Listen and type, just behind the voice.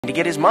to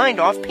get his mind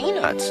off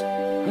peanuts.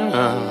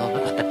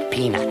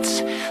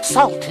 Peanuts.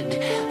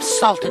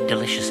 Salted,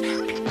 delicious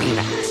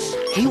peanuts.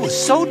 He was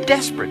so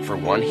desperate for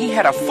one, he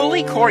had a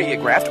fully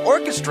choreographed,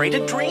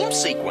 orchestrated dream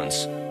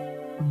sequence.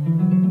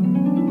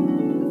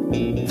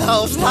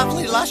 Those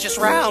lovely, luscious,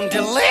 round,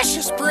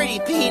 delicious, pretty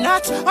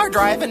peanuts are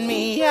driving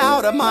me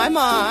out of my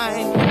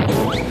mind.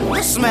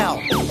 The smell,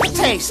 the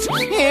taste,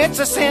 it's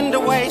a sin to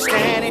waste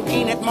any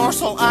peanut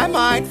morsel I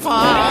might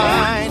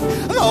find.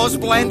 Those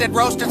blended,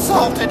 roasted,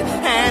 salted,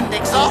 and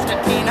exalted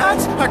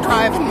peanuts are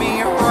driving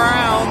me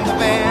around the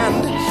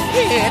bend.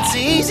 It's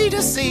easy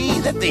to see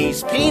that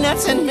these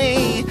peanuts and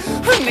me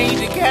need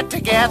to get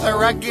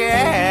together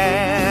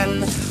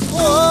again.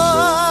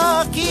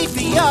 Oh, keep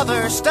the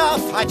other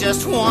stuff, I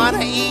just want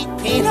to eat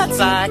peanuts,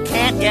 I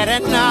can't get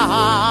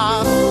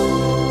enough.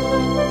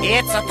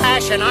 It's a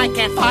passion I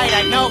can't fight,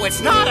 I know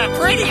it's not a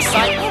pretty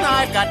sight when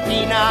I've got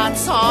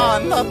peanuts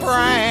on the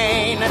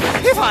brain.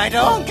 If I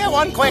don't get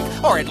one quick,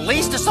 or at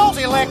least a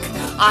salty lick,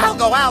 I'll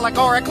go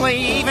allegorically,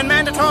 even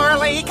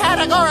mandatorily,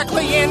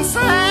 categorically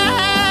insane.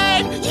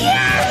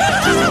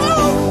 Yeah!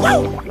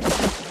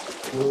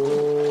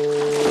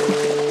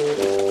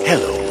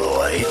 Hello,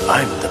 Roy.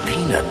 I'm the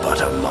peanut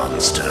butter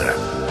monster.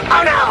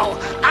 Oh no!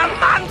 A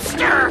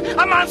monster!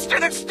 A monster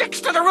that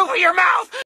sticks to the roof of your mouth!